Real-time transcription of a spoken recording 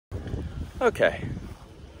Okay,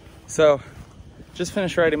 so just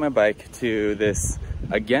finished riding my bike to this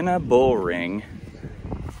Agena bull ring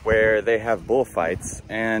where they have bullfights,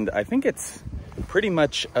 and I think it's pretty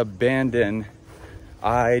much abandoned.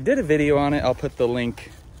 I did a video on it. I'll put the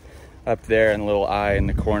link up there and a little eye in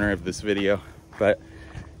the corner of this video, but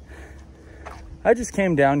I just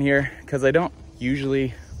came down here because I don't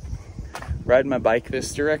usually ride my bike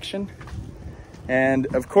this direction. And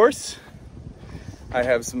of course, I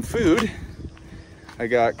have some food. I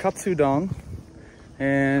got katsudon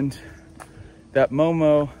and that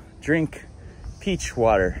Momo drink peach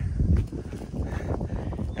water.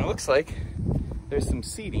 And it looks like there's some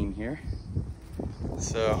seating here.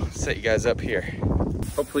 So I'll set you guys up here.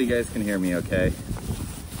 Hopefully you guys can hear me okay.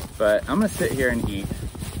 But I'm gonna sit here and eat.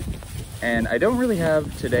 And I don't really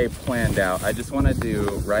have today planned out. I just wanted to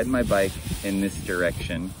ride my bike in this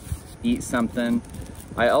direction, eat something.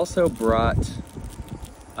 I also brought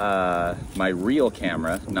my real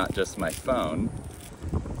camera, not just my phone,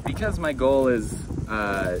 because my goal is,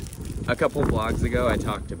 a couple vlogs ago I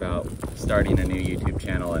talked about starting a new YouTube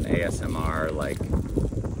channel, an ASMR, like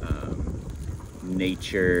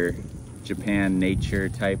nature, Japan nature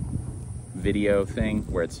type video thing,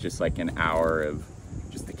 where it's just like an hour of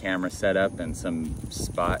just the camera setup and some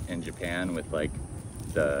spot in Japan with like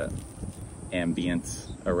the ambience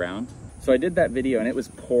around. So I did that video and it was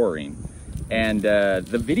pouring. And the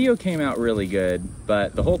video came out really good,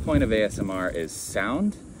 but the whole point of ASMR is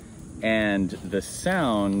sound. And the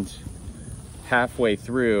sound, halfway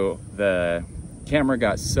through, the camera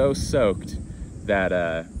got so soaked that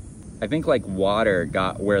I think like water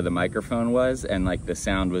got where the microphone was, and like the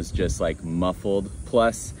sound was just like muffled.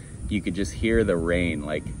 Plus you could just hear the rain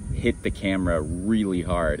like hit the camera really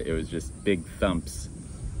hard. It was just big thumps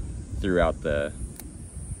throughout the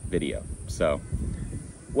video. So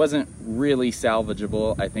wasn't really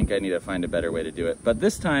salvageable. I think I need to find a better way to do it. But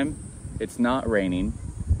this time it's not raining.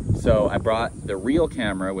 So I brought the real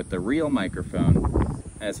camera with the real microphone,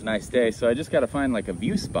 and it's a nice day. So I just got to find like a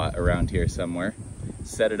view spot around here somewhere,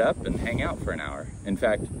 set it up and hang out for an hour. In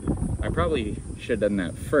fact, I probably should have done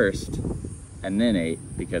that first and then ate,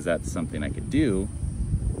 because that's something I could do.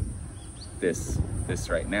 This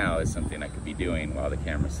right now is something I could be doing while the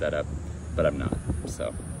camera's set up, but I'm not.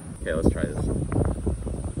 So, okay, let's try this.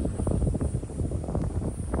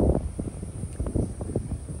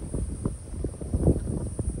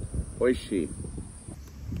 Oishi.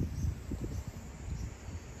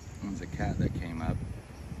 There's a cat that came up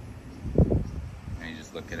and he's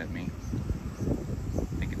just looking at me.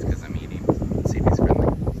 I think it's because I'm eating. Let's see if he's friendly.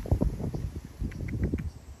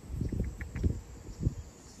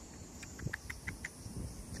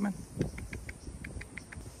 Come on.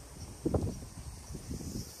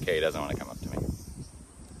 Okay, he doesn't want to come up to me.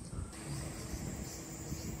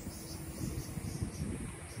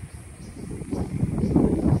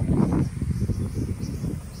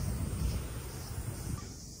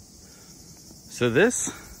 So this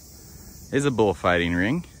is a bullfighting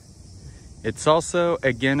ring. It's also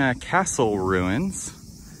Agena Castle ruins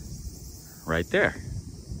right there.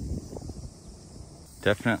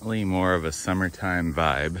 Definitely more of a summertime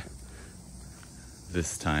vibe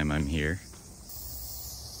this time I'm here.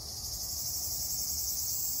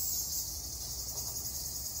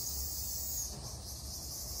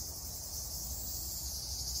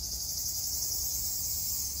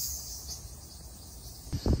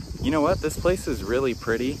 You know what? This place is really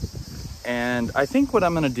pretty. And I think what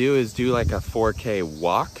I'm gonna do is do like a 4K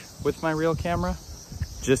walk with my real camera,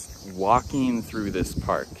 just walking through this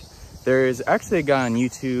park. There's actually a guy on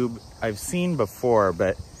YouTube I've seen before,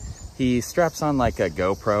 but he straps on like a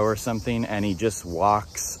GoPro or something and he just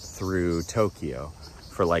walks through Tokyo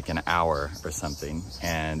for like an hour or something.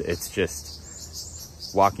 And it's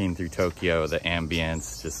just walking through Tokyo, the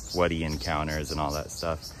ambience, just what he encounters and all that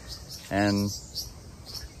stuff. And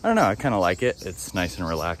I don't know, I kind of like it. It's nice and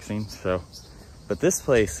relaxing. So, but this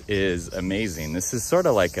place is amazing. This is sort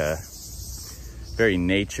of like a very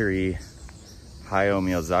naturey Hayao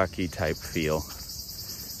Miyazaki type feel.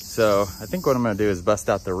 So I think what I'm gonna do is bust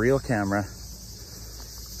out the real camera,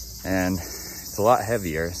 and it's a lot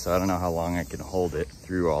heavier, so I don't know how long I can hold it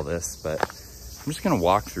through all this, but I'm just gonna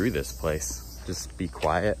walk through this place. Just be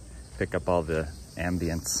quiet, pick up all the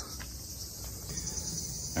ambience.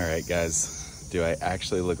 All right, guys. Do I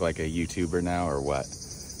actually look like a YouTuber now or what?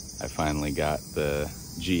 I finally got the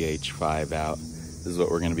GH5 out. This is what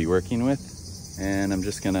we're gonna be working with. And I'm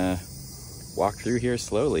just gonna walk through here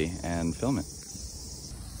slowly and film it.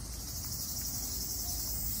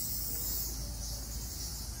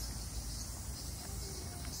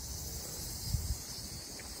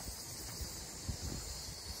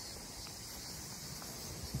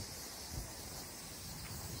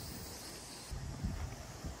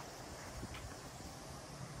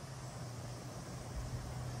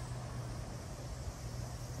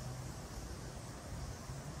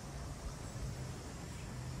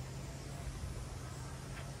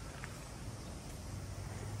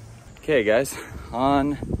 Okay guys,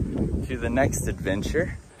 on to the next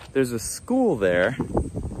adventure. There's a school there,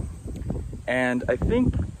 and I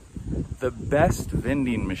think the best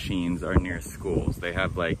vending machines are near schools. They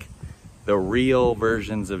have like the real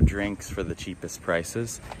versions of drinks for the cheapest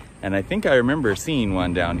prices. And I think I remember seeing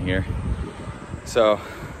one down here. So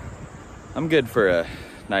I'm good for a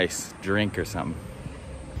nice drink or something.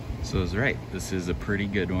 So I was right, this is a pretty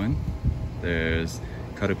good one. There's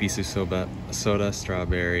Karabisu soda,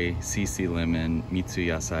 strawberry, CC lemon,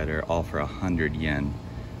 Mitsuya cider, all for 100 yen.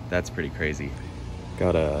 That's pretty crazy.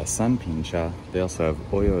 Got a Sanpin cha. They also have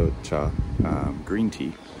Oyo cha, green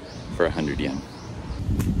tea, for 100 yen.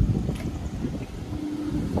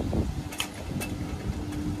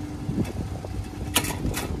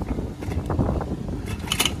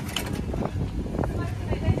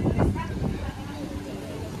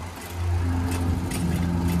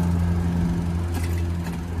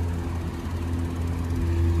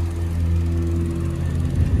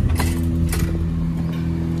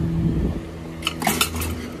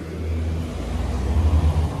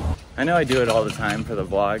 I know I do it all the time for the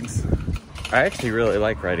vlogs. I actually really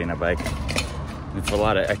like riding a bike. It's a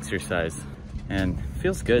lot of exercise and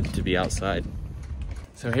feels good to be outside.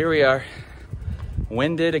 So here we are,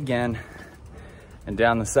 winded again, and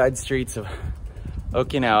down the side streets of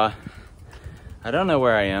Okinawa. I don't know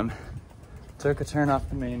where I am. Took a turn off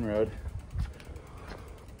the main road,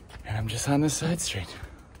 and I'm just on this side street.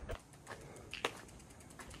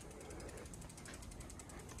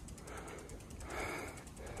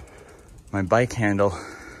 My bike handle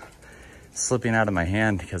slipping out of my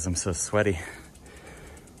hand because I'm so sweaty.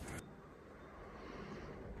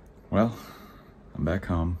 Well, I'm back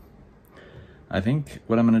home. I think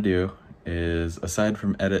what I'm gonna do is, aside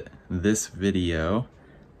from edit this video,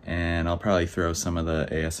 and I'll probably throw some of the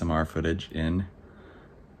ASMR footage in,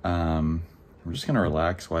 I'm just gonna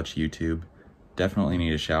relax, watch YouTube. Definitely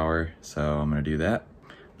need a shower, so I'm gonna do that.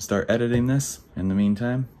 Start editing this in the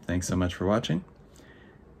meantime. Thanks so much for watching,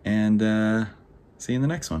 and see you in the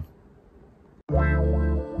next one.